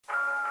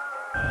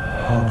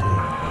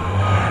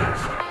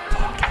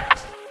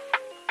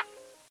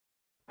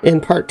In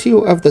part 2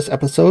 of this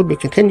episode, we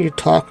continue to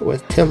talk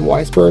with Tim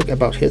Weisberg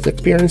about his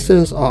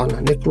experiences on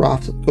Nick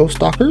Roth's Ghost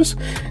Stalkers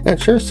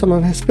and share some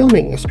of his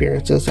filming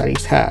experiences that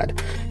he's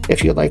had.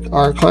 If you like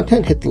our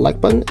content, hit the like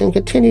button and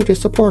continue to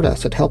support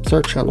us. It helps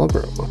our channel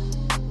grow.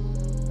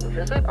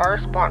 Visit our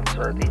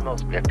sponsor, the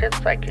Most Gifted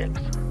Psychics.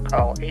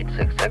 Call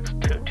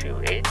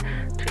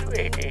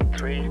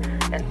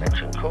 866-228-2883 and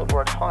mention code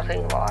word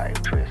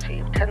Hauntinglive to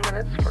receive 10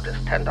 minutes for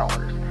just $10.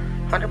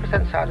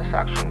 100%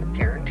 satisfaction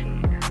guaranteed.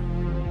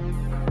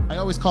 I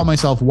always call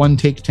myself One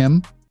Take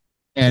Tim,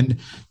 and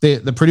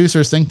the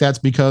producers think that's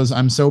because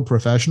I'm so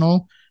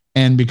professional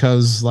and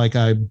because like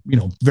I,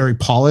 very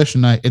polished,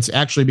 and it's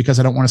actually because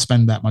I don't want to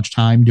spend that much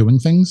time doing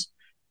things.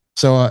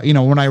 So,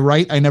 when I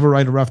write, I never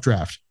write a rough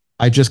draft.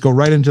 I just go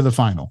right into the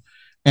final,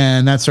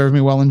 and that served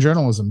me well in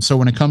journalism. So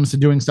when it comes to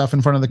doing stuff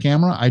in front of the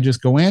camera, I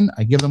just go in,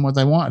 I give them what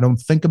they want. I don't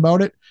think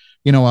about it.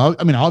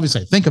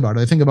 Obviously I think about it.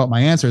 I think about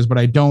my answers, but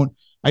I don't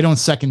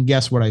second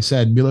guess what I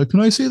said and be like, can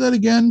I say that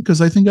again?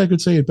 Because I think I could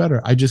say it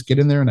better. I just get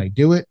in there and I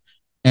do it.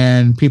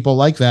 And people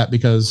like that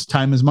because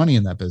time is money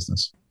in that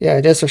business. Yeah,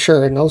 it is for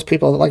sure. And those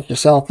people like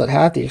yourself that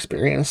have the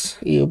experience,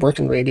 you work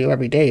in radio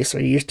every day. So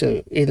you're used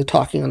to either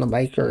talking on the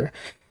mic or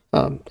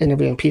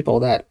interviewing people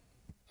that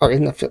are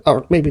in the field,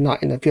 or maybe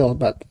not in the field,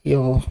 but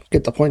you'll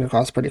get the point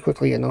across pretty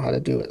quickly and know how to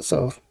do it.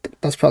 So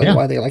that's probably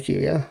why they like you.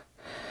 Yeah.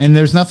 And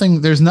there's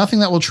nothing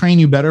that will train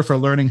you better for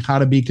learning how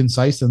to be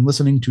concise than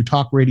listening to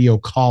talk radio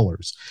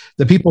callers,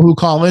 the people who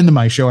call into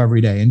my show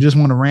every day and just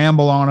want to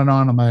ramble on and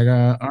on. I'm like,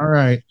 all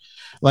right.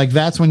 Like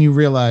that's when you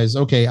realize,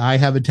 okay, I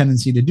have a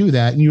tendency to do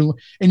that.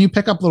 And you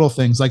pick up little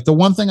things. Like the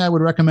one thing I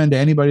would recommend to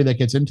anybody that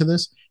gets into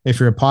this, if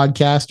you're a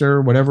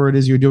podcaster, whatever it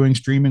is you're doing,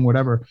 streaming,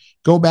 whatever,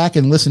 go back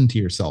and listen to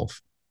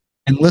yourself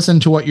and listen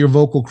to what your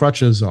vocal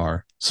crutches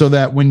are so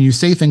that when you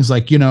say things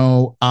like,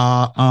 you'll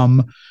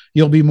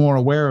be more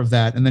aware of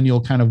that, and then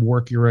you'll kind of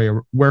work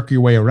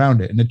your way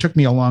around it. And it took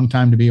me a long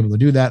time to be able to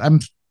do that. I'm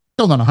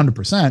still not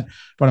 100%,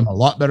 but I'm a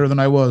lot better than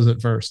I was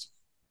at first.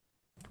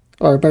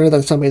 Or better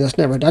than somebody that's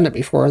never done it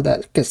before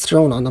that gets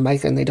thrown on the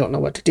mic and they don't know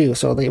what to do.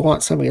 So they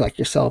want somebody like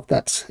yourself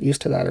that's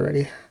used to that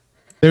already.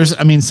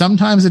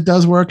 Sometimes it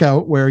does work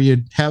out where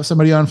you have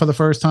somebody on for the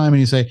first time and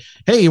you say,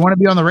 hey, you want to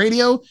be on the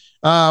radio?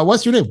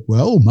 What's your name?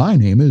 Well, my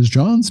name is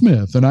John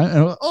Smith. And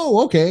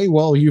oh, okay.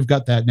 Well, you've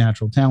got that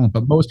natural talent,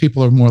 but most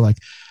people are more like,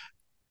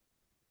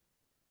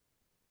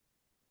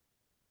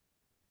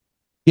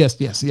 yes,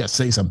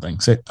 say something.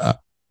 Say,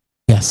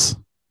 yes.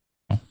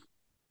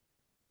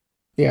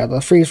 Yeah,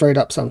 they'll freeze right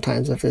up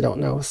sometimes if they don't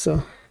know.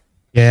 So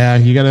yeah,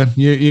 you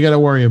gotta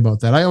worry about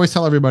that. I always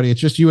tell everybody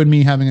it's just you and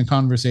me having a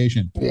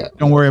conversation. Yeah.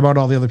 Don't worry about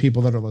all the other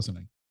people that are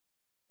listening.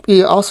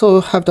 You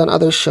also have done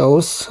other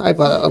shows. I've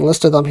got a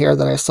list of them here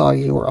that I saw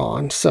you were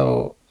on,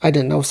 so I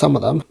didn't know some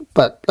of them.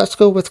 But let's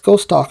go with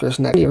Ghost Stalkers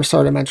next. You were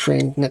sort of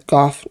mentioning Nick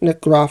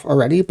Groff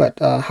already, but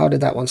how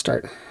did that one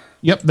start?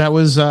 Yep, that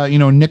was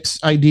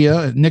Nick's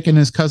idea. Nick and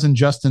his cousin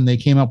Justin, they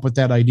came up with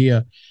that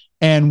idea.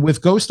 And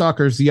with Ghost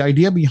Stalkers, the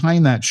idea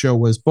behind that show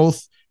was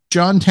both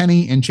John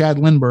Tenney and Chad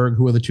Lindbergh,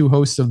 who are the two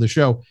hosts of the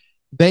show,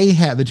 they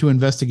had the two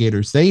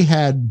investigators. They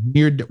had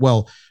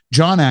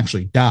John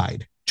actually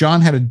died.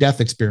 John had a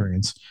death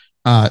experience.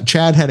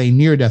 Chad had a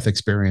near-death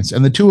experience.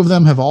 And the two of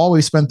them have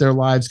always spent their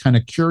lives kind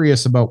of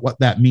curious about what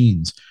that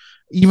means.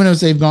 Even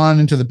as they've gone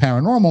into the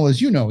paranormal, as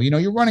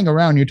you're running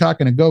around, you're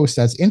talking to ghosts,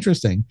 that's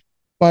interesting.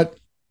 But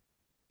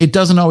it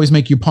doesn't always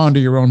make you ponder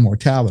your own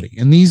mortality.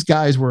 And these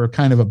guys were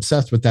kind of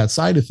obsessed with that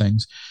side of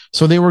things.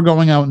 So they were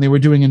going out and they were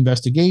doing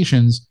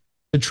investigations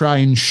to try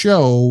and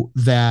show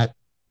that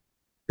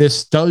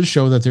this does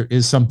show that there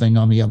is something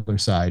on the other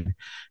side.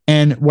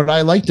 And what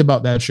I liked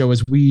about that show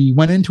is we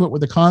went into it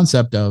with the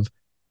concept of,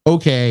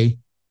 okay,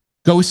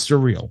 ghosts are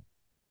real.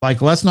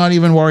 Like, let's not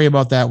even worry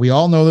about that. We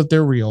all know that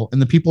they're real.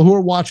 And the people who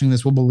are watching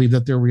this will believe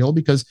that they're real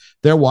because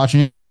they're watching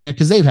it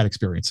because they've had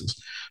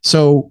experiences.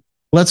 So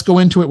let's go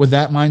into it with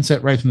that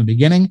mindset right from the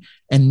beginning.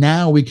 And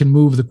now we can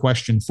move the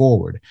question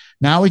forward.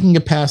 Now we can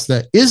get past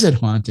the, is it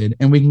haunted?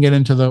 And we can get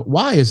into the,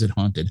 why is it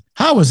haunted?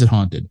 How is it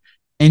haunted?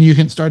 And you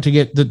can start to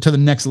get to the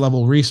next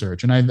level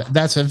research. And I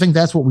think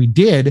that's what we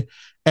did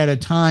at a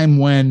time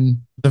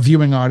when the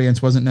viewing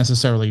audience wasn't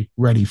necessarily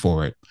ready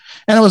for it.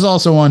 And it was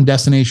also on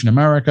Destination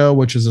America,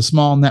 which is a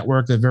small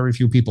network that very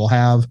few people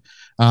have.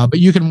 But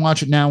you can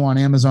watch it now on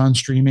Amazon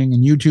streaming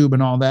and YouTube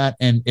and all that.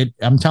 And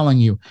I'm telling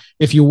you,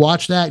 if you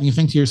watch that and you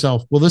think to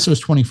yourself, well, this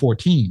was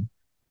 2014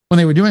 when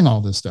they were doing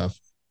all this stuff,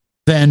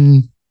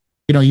 then,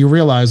 you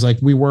realize like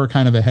we were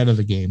kind of ahead of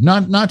the game.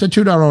 Not to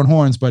toot our own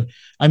horns, but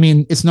I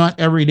mean, it's not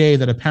every day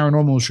that a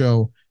paranormal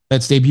show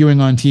that's debuting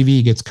on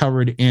TV gets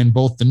covered in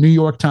both the New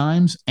York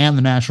Times and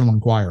the National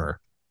Enquirer.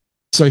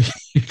 So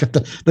you got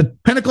the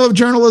pinnacle of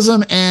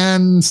journalism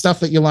and stuff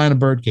that you line a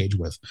birdcage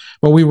with.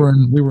 But we were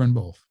in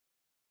both.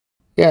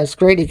 Yeah, it's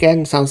great.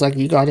 Again, sounds like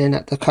you got in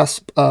at the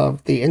cusp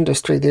of the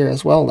industry there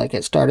as well. Like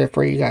it started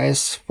for you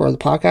guys for the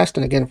podcast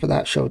and again for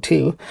that show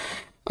too.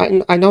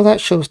 I know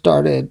that show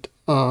started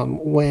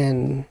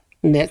when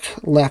Nick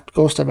left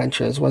Ghost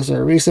Adventures? Was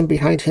there a reason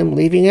behind him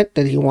leaving it?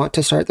 Did he want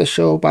to start the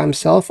show by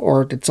himself,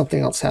 or did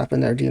something else happen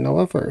there? Do you know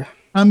of? Or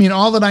I mean,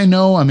 all that I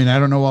know, I mean, I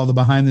don't know all the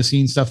behind the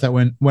scenes stuff that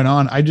went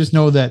on. I just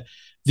know that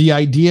the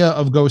idea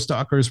of Ghost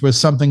Stalkers was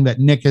something that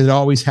Nick had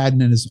always had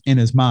in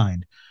his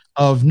mind,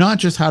 of not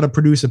just how to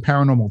produce a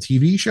paranormal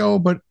TV show,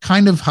 but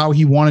kind of how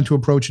he wanted to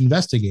approach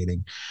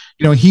investigating.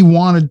 You know, he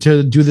wanted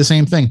to do the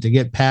same thing, to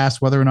get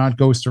past whether or not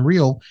ghosts are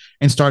real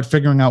and start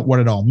figuring out what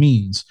it all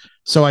means.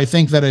 So I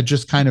think that it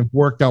just kind of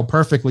worked out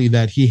perfectly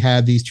that he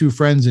had these two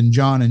friends in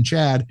John and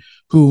Chad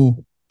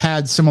who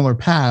had similar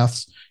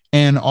paths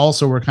and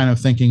also were kind of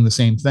thinking the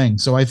same thing.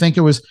 So I think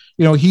it was,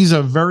 you know, he's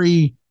a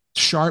very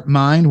sharp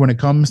mind when it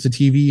comes to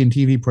TV and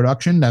TV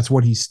production. That's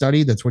what he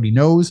studied. That's what he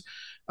knows.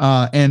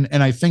 And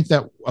I think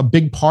that a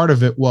big part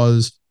of it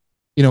was,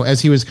 you know, as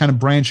he was kind of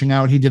branching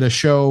out, he did a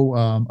show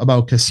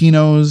about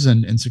casinos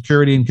and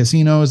security in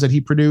casinos that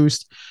he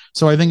produced.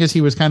 So I think as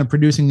he was kind of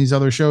producing these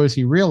other shows,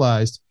 he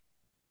realized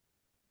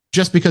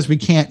just because we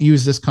can't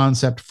use this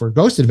concept for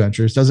Ghost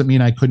Adventures doesn't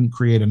mean I couldn't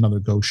create another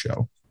ghost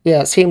show.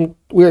 yeah, it seemed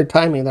weird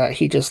timing that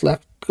he just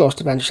left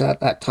Ghost Adventures at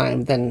that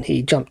time. Then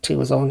he jumped to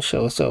his own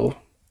show. So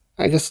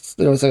I guess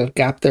there was a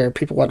gap there.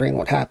 People wondering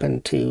what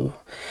happened to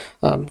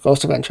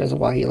Ghost Adventures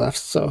and why he left.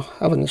 So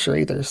I wasn't sure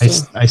either.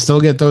 So I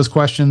still get those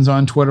questions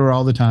on Twitter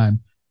all the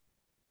time.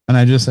 And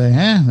I just say,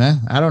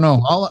 I don't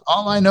know.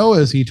 All I know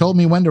is he told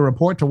me when to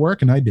report to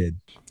work, and I did.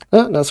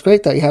 That's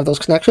great that you have those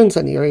connections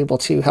and you're able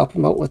to help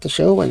him out with the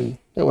show. And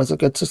it was a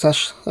good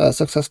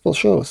successful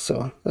show.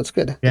 So that's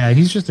good. Yeah,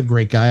 he's just a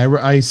great guy.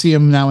 I see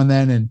him now and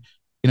then, and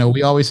you know,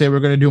 we always say we're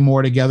going to do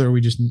more together.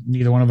 We just,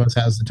 neither one of us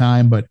has the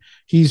time. But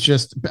he's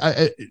just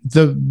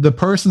the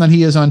person that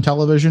he is on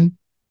television,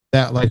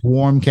 that like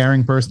warm,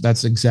 caring person.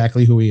 That's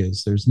exactly who he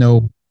is. There's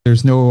no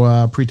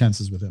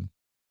pretenses with him.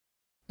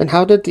 And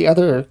how did the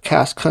other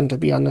cast come to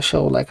be on the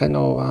show? Like I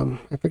know,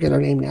 I forget her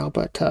name now,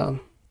 but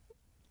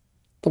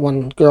the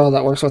one girl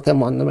that works with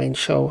him on the main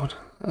show,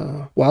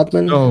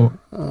 Wildman. Oh,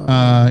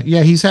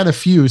 yeah, he's had a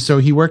few. So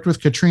he worked with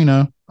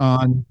Katrina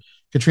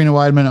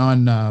Weidman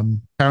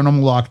on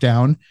Paranormal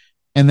Lockdown,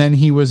 and then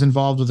he was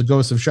involved with the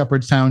Ghosts of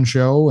Shepherdstown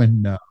show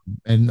and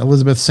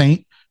Elizabeth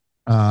Saint,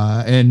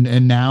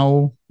 and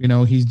now you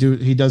know he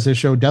does his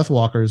show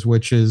Deathwalkers,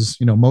 which is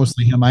you know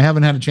mostly him. I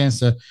haven't had a chance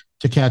to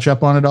catch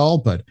up on it all,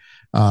 but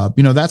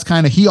you know that's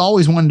kind of, he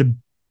always wanted to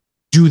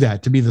do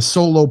that, to be the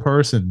solo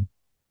person,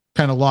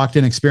 kind of locked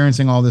in,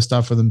 experiencing all this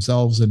stuff for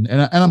themselves, and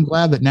I'm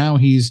glad that now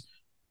he's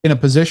in a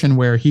position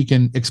where he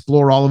can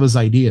explore all of his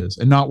ideas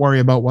and not worry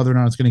about whether or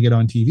not it's going to get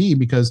on TV,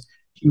 because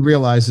he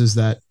realizes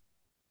that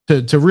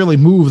to really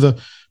move the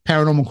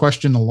paranormal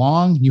question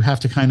along, you have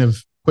to kind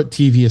of put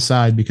TV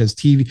aside, because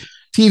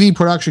TV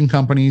production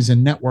companies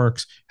and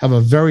networks have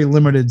a very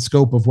limited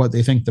scope of what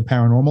they think the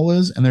paranormal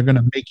is, and they're going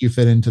to make you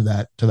fit into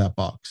that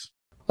box.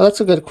 Well,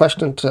 that's a good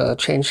question to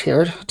change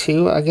here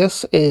too, I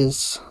guess,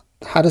 is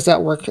how does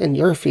that work in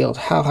your field?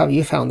 How have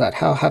you found that?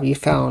 How have you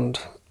found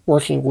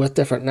working with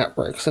different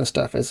networks and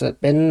stuff? Has it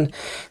been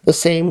the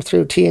same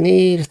through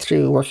T&E,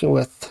 through working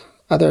with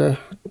other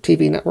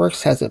TV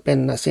networks? Has it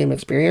been the same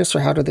experience,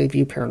 or how do they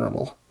view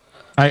paranormal?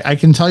 I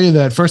can tell you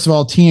that, first of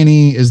all,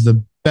 T&E is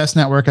the best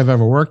network I've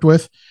ever worked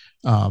with.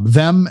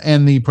 Them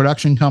and the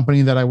production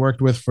company that I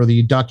worked with for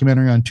the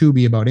documentary on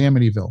Tubi about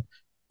Amityville,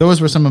 those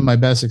were some of my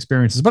best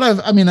experiences. But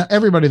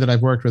everybody that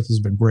I've worked with has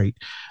been great.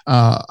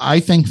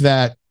 I think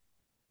that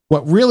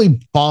what really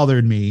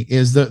bothered me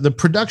is the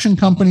production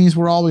companies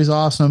were always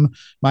awesome.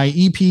 My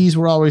EPs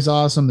were always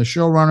awesome. The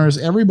showrunners,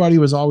 everybody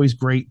was always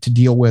great to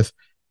deal with,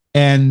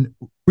 and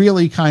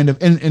really kind of,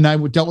 and I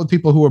dealt with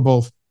people who were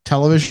both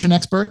television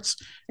experts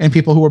and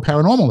people who were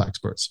paranormal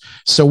experts.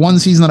 So one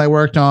season that I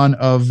worked on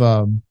of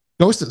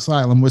Ghost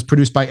Asylum was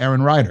produced by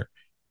Erin Ryder.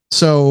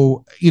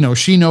 So, you know,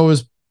 she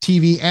knows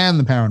TV and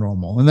the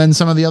paranormal. And then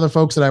some of the other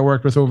folks that I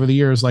worked with over the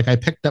years, like I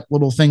picked up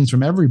little things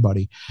from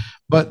everybody.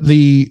 But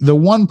the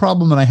one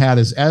problem that I had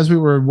is, as we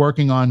were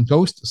working on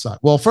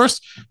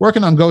first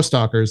working on Ghost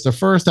Stalkers, the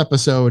first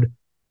episode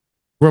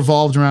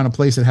revolved around a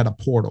place that had a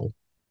portal,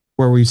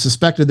 where we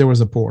suspected there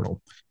was a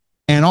portal.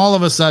 And all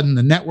of a sudden,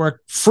 the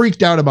network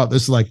freaked out about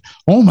this, like,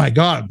 oh my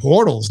God,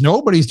 portals.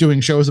 Nobody's doing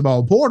shows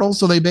about portals.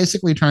 So they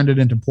basically turned it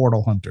into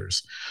Portal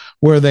Hunters,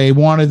 where they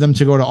wanted them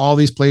to go to all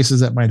these places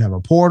that might have a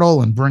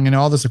portal and bring in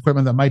all this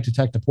equipment that might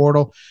detect a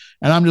portal.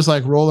 And I'm just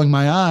like rolling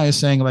my eyes,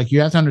 saying, like,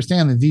 you have to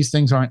understand that these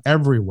things aren't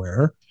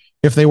everywhere.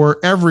 If they were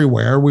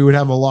everywhere, we would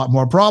have a lot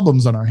more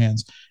problems on our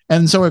hands.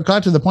 And so it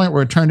got to the point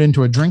where it turned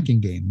into a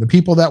drinking game. The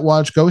people that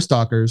watch Ghost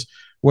Stalkers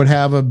would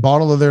have a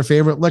bottle of their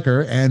favorite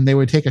liquor, and they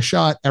would take a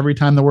shot every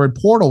time the word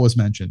portal was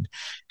mentioned.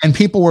 And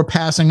people were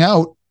passing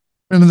out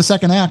in the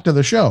second act of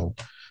the show.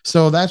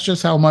 So that's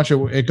just how much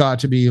it got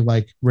to be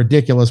like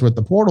ridiculous with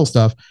the portal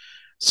stuff.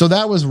 So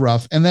that was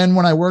rough. And then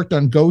when I worked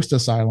on Ghost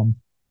Asylum,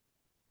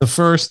 the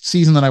first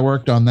season that I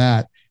worked on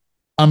that,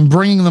 I'm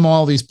bringing them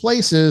all these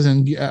places,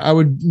 and I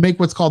would make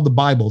what's called the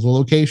Bible, the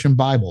location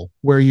Bible,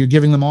 where you're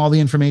giving them all the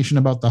information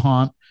about the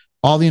haunt,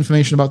 all the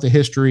information about the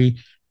history,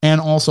 and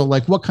also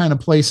like what kind of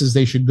places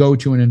they should go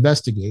to and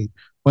investigate,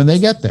 when they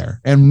get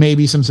there, and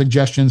maybe some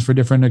suggestions for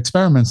different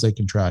experiments they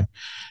can try.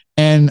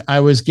 And I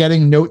was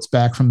getting notes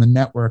back from the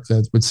network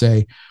that would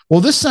say,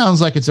 well, this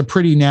sounds like it's a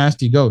pretty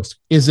nasty ghost.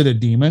 Is it a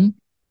demon?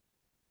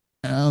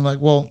 And I'm like,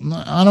 well,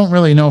 I don't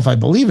really know if I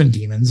believe in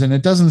demons, and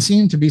it doesn't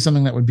seem to be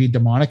something that would be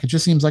demonic. It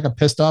just seems like a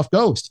pissed off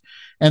ghost.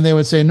 And they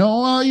would say,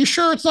 no, are you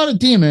sure it's not a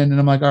demon? And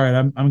I'm like, all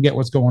right, I'm get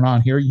what's going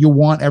on here. You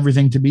want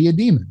everything to be a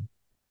demon.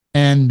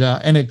 And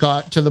it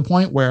got to the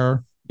point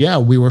where, yeah,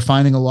 we were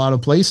finding a lot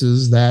of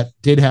places that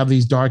did have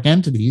these dark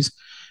entities.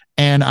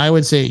 And I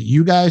would say,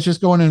 you guys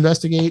just go and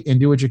investigate and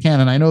do what you can.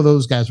 And I know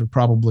those guys were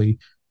probably,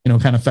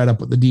 kind of fed up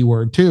with the D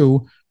word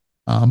too.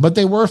 But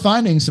they were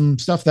finding some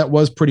stuff that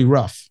was pretty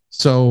rough.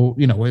 So,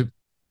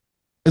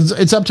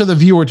 it's up to the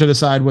viewer to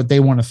decide what they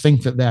want to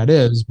think that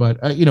is. But,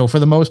 for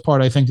the most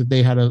part, I think that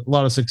they had a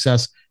lot of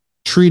success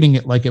treating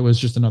it like it was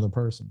just another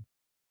person.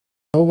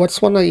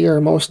 What's one of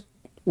your most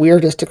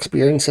weirdest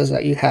experiences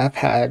that you have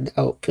had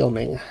out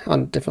filming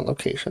on different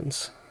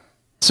locations?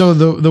 So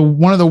the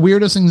one of the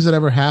weirdest things that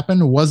ever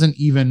happened wasn't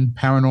even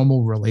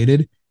paranormal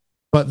related,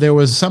 but there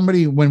was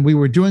somebody when we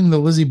were doing the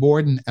Lizzie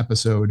Borden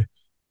episode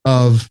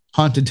of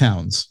Haunted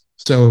Towns.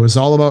 So it was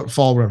all about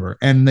Fall River.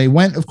 And they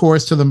went, of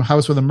course, to the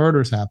house where the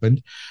murders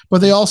happened, but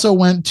they also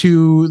went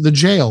to the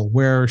jail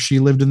where she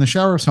lived in the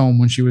sheriff's home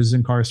when she was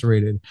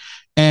incarcerated.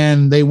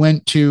 And they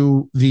went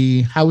to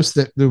the house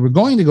that they were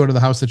going to go to the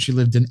house that she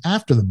lived in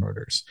after the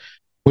murders,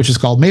 which is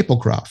called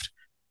Maplecroft.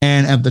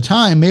 And at the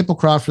time,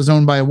 Maplecroft was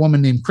owned by a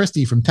woman named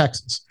Christy from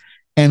Texas.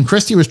 And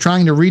Christy was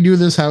trying to redo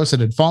this house that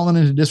had fallen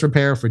into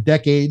disrepair for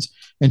decades.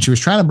 And she was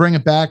trying to bring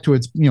it back to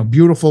its,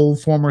 beautiful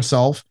former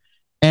self.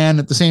 And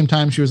at the same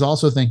time, she was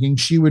also thinking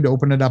she would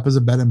open it up as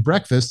a bed and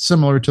breakfast,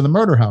 similar to the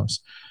murder house.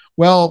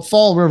 Well,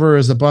 Fall River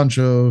is a bunch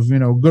of,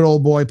 good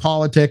old boy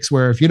politics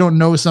where if you don't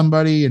know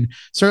somebody, and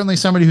certainly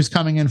somebody who's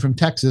coming in from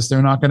Texas,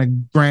 they're not going to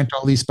grant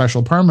all these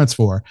special permits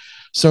for.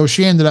 So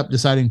she ended up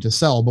deciding to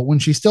sell. But when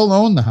she still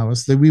owned the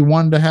house, that we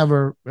wanted to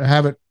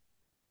have it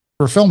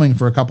for filming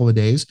for a couple of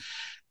days.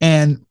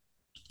 And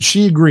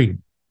she agreed.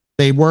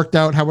 They worked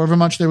out however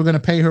much they were going to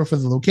pay her for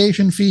the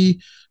location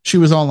fee. She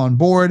was all on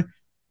board.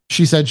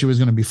 She said she was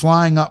going to be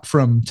flying up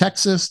from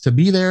Texas to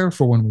be there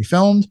for when we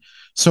filmed.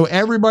 So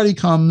everybody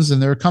comes,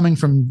 and they're coming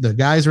from, the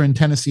guys are in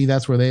Tennessee.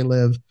 That's where they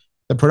live.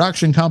 The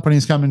production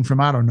company's coming from,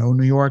 I don't know,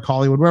 New York,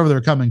 Hollywood, wherever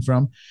they're coming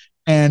from.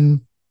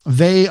 And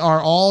they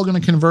are all going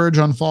to converge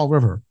on Fall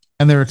River.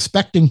 And they're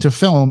expecting to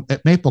film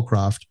at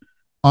Maplecroft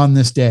on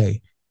this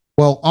day.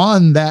 Well,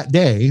 on that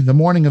day, the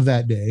morning of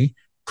that day,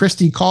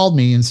 Christy called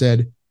me and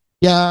said,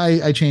 yeah,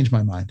 I changed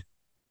my mind.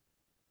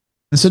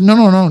 I said,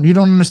 no, you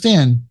don't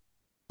understand.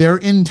 They're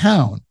in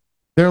town.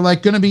 They're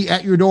like going to be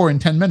at your door in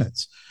 10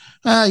 minutes.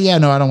 Yeah,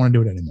 no, I don't want to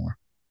do it anymore.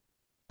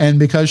 And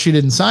because she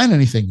didn't sign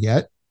anything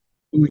yet,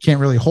 we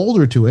can't really hold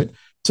her to it.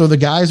 So the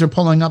guys are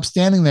pulling up,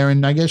 standing there.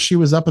 And I guess she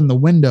was up in the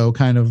window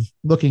kind of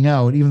looking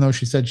out, even though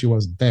she said she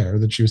wasn't there,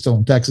 that she was still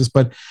in Texas.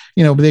 But,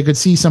 but they could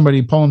see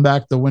somebody pulling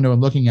back the window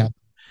and looking at them.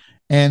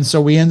 And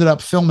so we ended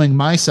up filming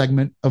my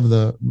segment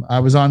I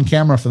was on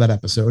camera for that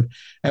episode.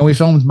 And we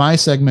filmed my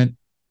segment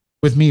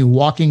with me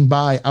walking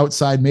by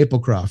outside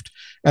Maplecroft,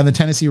 and the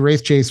Tennessee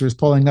Wraith Chasers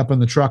pulling up in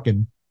the truck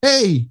and,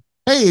 hey,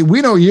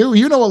 we know you.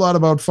 You know a lot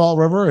about Fall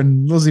River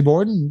and Lizzie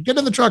Borden. Get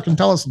in the truck and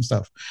tell us some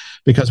stuff,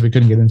 because we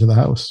couldn't get into the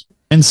house.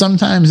 And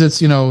sometimes it's,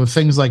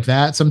 things like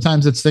that.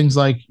 Sometimes it's things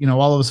like,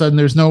 all of a sudden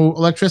there's no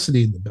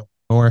electricity in the building,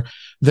 or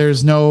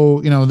there's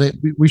no,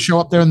 we show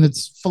up there and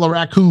it's full of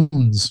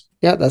raccoons.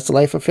 Yeah, that's the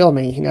life of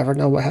filming. You never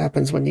know what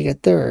happens when you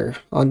get there, or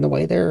on the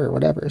way there, or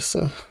whatever.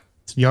 So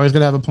you always got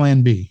to have a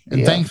plan B.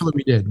 And thankfully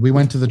we did. We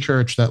went to the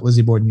church that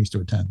Lizzie Borden used to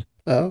attend.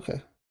 Oh,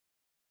 okay.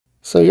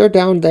 So you're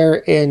down there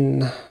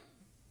in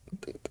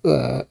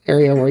the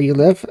area where you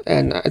live,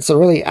 and it's a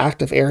really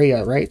active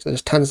area, right?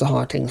 There's tons of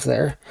hauntings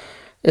there.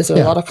 Is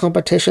there a lot of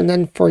competition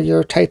then for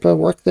your type of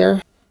work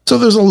there? So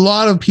there's a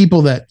lot of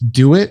people that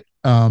do it.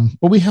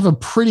 But we have a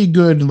pretty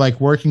good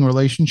working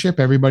relationship.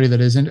 Everybody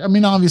that isn't,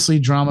 obviously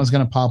drama is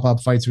going to pop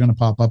up, fights are going to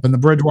pop up, and the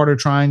Bridgewater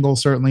Triangle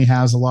certainly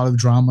has a lot of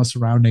drama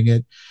surrounding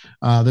it.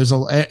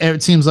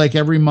 It seems like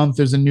every month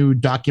there's a new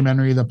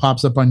documentary that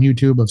pops up on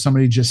YouTube of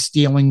somebody just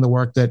stealing the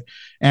work that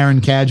Aaron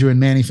Cadju and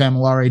Manny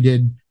Famulari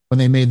did when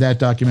they made that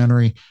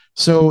documentary.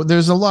 So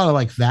there's a lot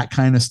of that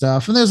kind of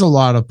stuff, and there's a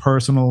lot of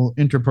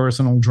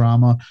interpersonal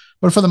drama.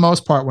 But for the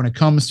most part, when it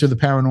comes to the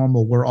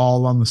paranormal, we're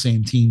all on the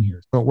same team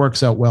here. So it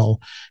works out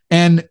well.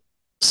 And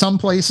some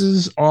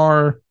places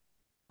are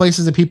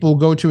places that people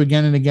go to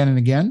again and again and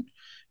again.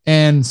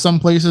 And some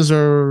places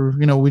are,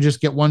 we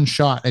just get one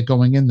shot at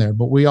going in there.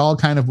 But we all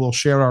kind of will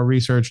share our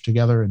research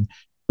together. And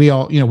we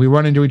all, we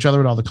run into each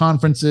other at all the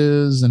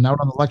conferences and out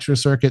on the lecture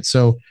circuit.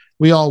 So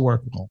we all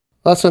work well.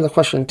 Well, that's another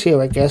question too,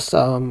 I guess.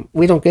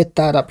 We don't get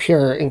that up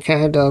here in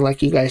Canada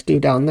like you guys do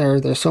down there.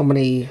 There's so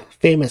many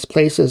famous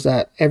places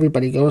that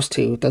everybody goes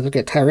to. Does it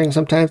get tiring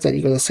sometimes that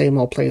you go to the same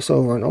old place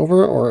over and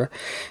over? Or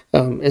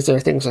is there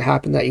things that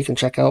happen that you can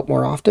check out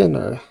more often?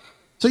 Or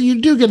so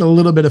you do get a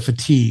little bit of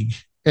fatigue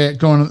at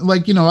going,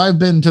 I've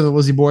been to the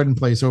Lizzie Borden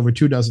place over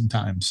 24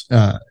 times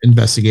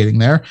investigating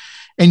there.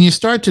 and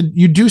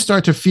you do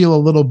start to feel a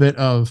little bit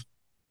of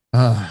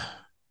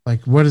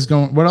like what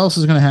else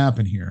is going to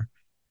happen here,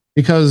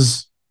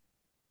 because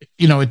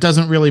it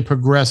doesn't really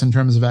progress in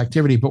terms of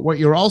activity. But what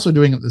you're also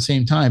doing at the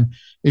same time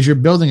is you're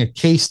building a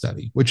case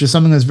study, which is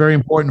something that's very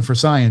important for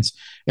science.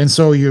 And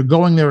so you're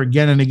going there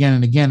again and again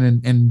and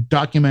again and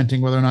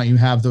documenting whether or not you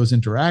have those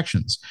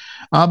interactions.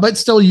 But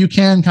still, you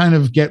can kind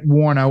of get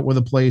worn out with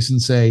a place and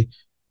say,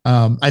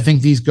 I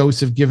think these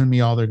ghosts have given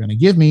me all they're going to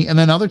give me. And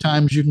then other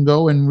times you can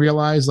go and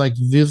realize like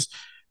there's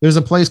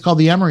a place called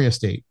the Emery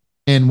Estate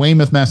in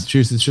Weymouth,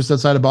 Massachusetts, just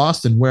outside of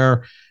Boston,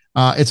 where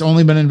it's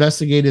only been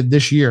investigated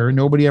this year.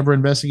 Nobody ever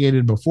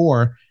investigated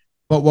before.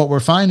 But what we're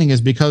finding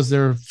is because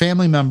their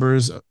family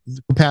members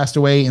who passed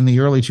away in the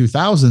early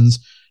 2000s,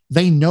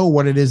 they know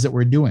what it is that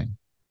we're doing.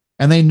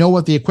 And they know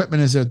what the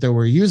equipment is that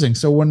we're using.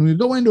 So when we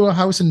go into a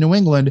house in New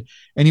England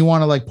and you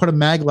want to like put a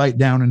mag light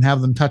down and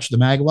have them touch the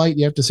mag light,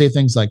 you have to say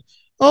things like,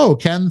 oh,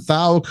 can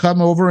thou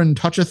come over and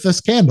toucheth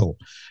this candle?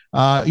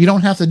 You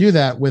don't have to do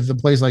that with a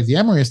place like the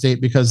Emery Estate,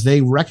 because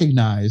they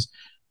recognize,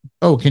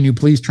 oh, can you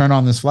please turn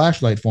on this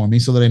flashlight for me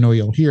so that I know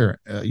you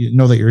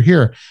know that you're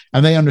here.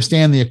 And they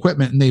understand the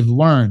equipment and they've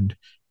learned.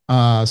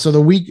 So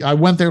the week I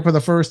went there for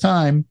the first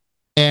time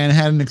and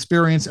had an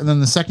experience, and then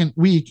the second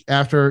week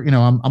after,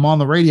 I'm on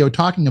the radio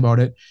talking about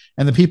it,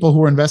 and the people who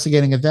were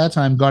investigating at that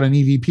time got an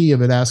EVP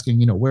of it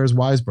asking, where's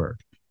Weisberg?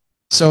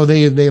 So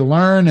they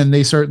learn and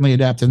they certainly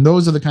adapt. And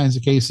those are the kinds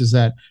of cases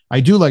that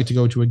I do like to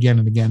go to again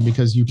and again,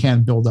 because you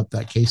can build up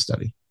that case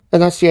study.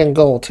 And that's the end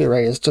goal too,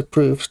 right? Is to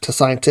prove to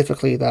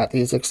scientifically that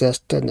these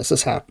exist and this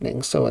is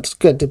happening. So it's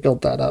good to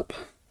build that up.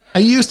 I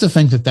used to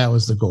think that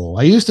was the goal.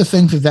 I used to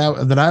think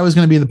that I was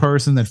going to be the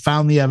person that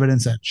found the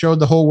evidence that showed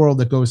the whole world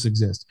that ghosts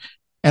exist.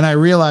 And I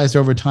realized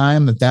over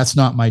time that that's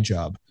not my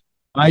job.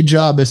 My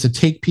job is to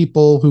take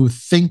people who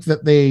think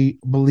that they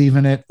believe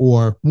in it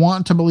or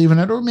want to believe in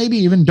it, or maybe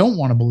even don't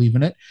want to believe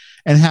in it,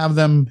 and have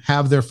them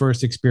have their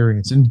first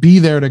experience and be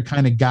there to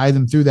kind of guide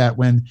them through that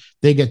when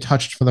they get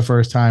touched for the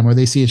first time or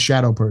they see a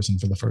shadow person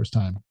for the first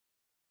time.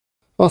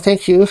 Well,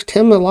 thank you,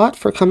 Tim, a lot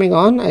for coming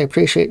on. I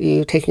appreciate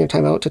you taking your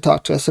time out to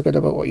talk to us a bit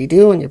about what you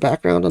do and your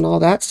background and all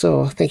that.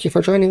 So thank you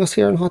for joining us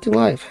here on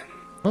Hauntinglive.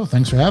 Oh,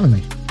 thanks for having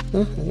me.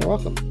 You're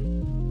welcome.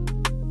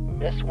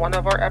 Miss one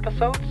of our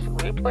episodes?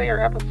 Replay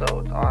our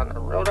episodes on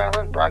Rhode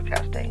Island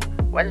Broadcasting,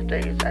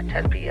 Wednesdays at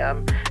 10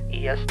 p.m.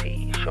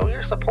 EST. Show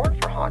your support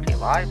for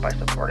Hauntinglive by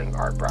supporting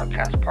our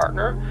broadcast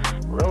partner,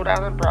 Rhode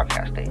Island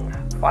Broadcasting.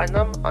 Find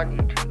them on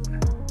YouTube.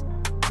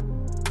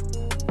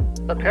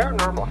 The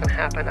paranormal can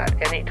happen at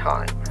any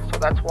time, so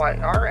that's why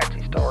our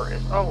Etsy store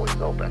is always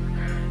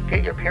open.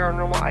 Get your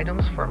paranormal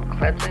items from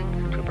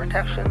cleansing to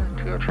protection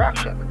to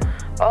attraction.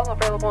 All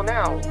available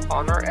now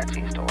on our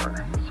Etsy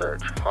store.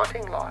 Search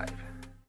Hauntinglive.